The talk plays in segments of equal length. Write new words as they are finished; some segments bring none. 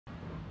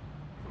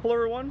Hello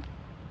everyone,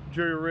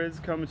 Joey Riz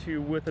coming to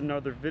you with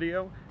another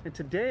video, and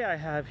today I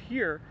have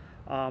here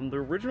the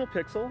original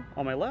Pixel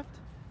on my left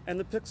and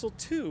the Pixel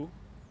 2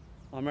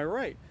 on my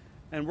right,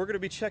 and we're going to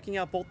be checking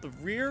out both the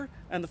rear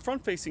and the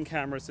front facing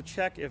cameras to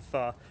check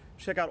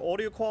out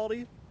audio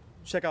quality,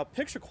 check out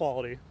picture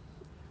quality,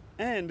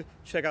 and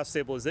check out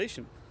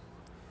stabilization.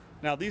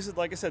 Now these are,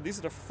 like I said, these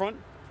are the front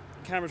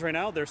cameras right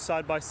now. They're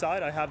side by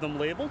side. I have them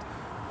labeled.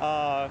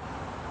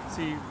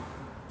 See,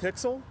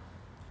 Pixel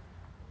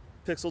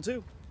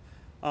 2.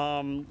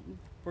 We're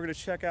going to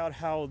check out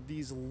how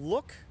these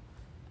look.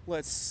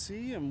 Let's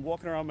see, I'm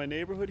walking around my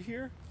neighborhood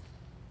here.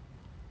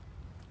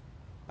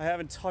 I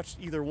haven't touched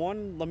either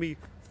one. Let me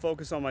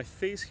focus on my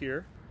face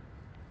here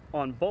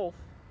on both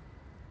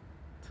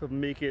to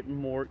make it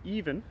more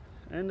even,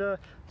 and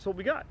that's what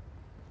we got.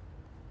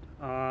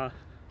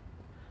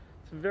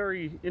 It's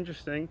very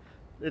interesting.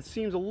 It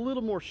seems a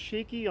little more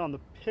shaky on the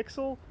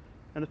Pixel,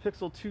 and the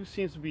Pixel 2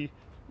 seems to be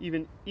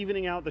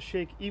evening out the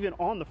shake even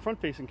on the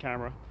front-facing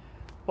camera.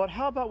 But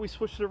how about we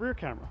switch to the rear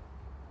camera?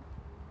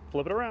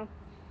 Flip it around.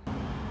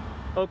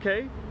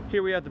 Okay,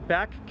 here we have the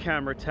back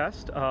camera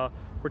test.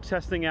 We're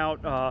testing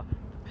out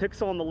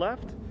Pixel on the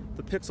left,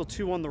 the Pixel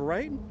 2 on the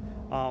right,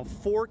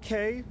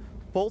 4K,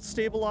 both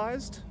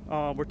stabilized.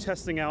 We're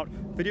testing out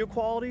video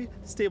quality,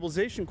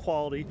 stabilization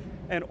quality,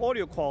 and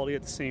audio quality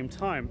at the same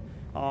time.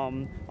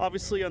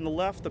 Obviously on the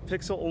left, the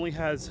Pixel only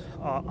has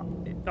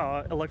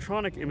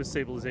electronic image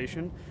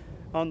stabilization.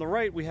 On the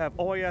right, we have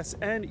OIS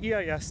and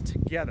EIS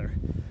together.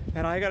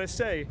 And I gotta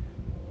say,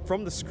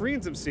 from the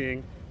screens I'm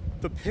seeing,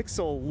 the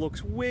Pixel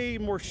looks way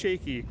more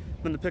shaky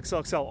than the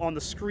Pixel XL on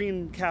the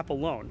screen cap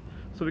alone.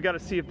 So we gotta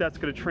see if that's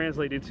gonna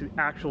translate into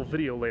actual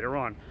video later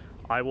on.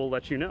 I will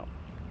let you know.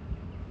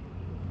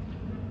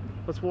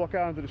 Let's walk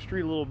out into the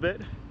street a little bit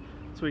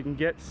so we can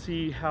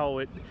see how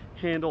it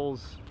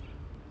handles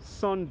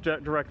sun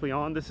directly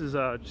on. This is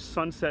a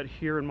sunset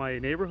here in my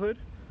neighborhood.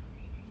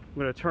 I'm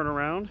gonna turn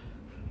around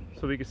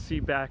so we can see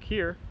back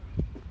here.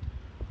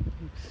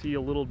 See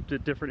a little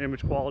bit different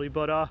image quality,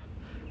 but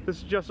this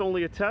is just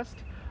only a test.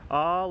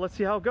 Let's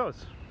see how it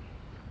goes.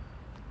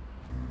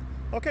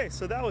 Okay,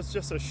 so that was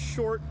just a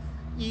short,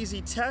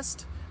 easy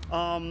test.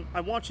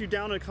 I want you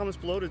down in the comments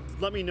below to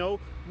let me know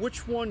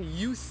which one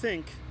you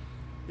think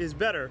is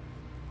better.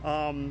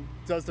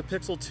 Does the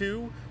Pixel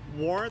 2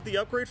 warrant the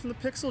upgrade from the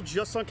Pixel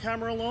just on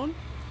camera alone?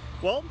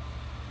 Well,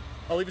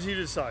 I'll leave it to you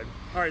to decide.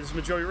 All right, this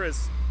is Joey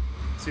Riz.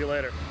 See you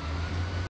later.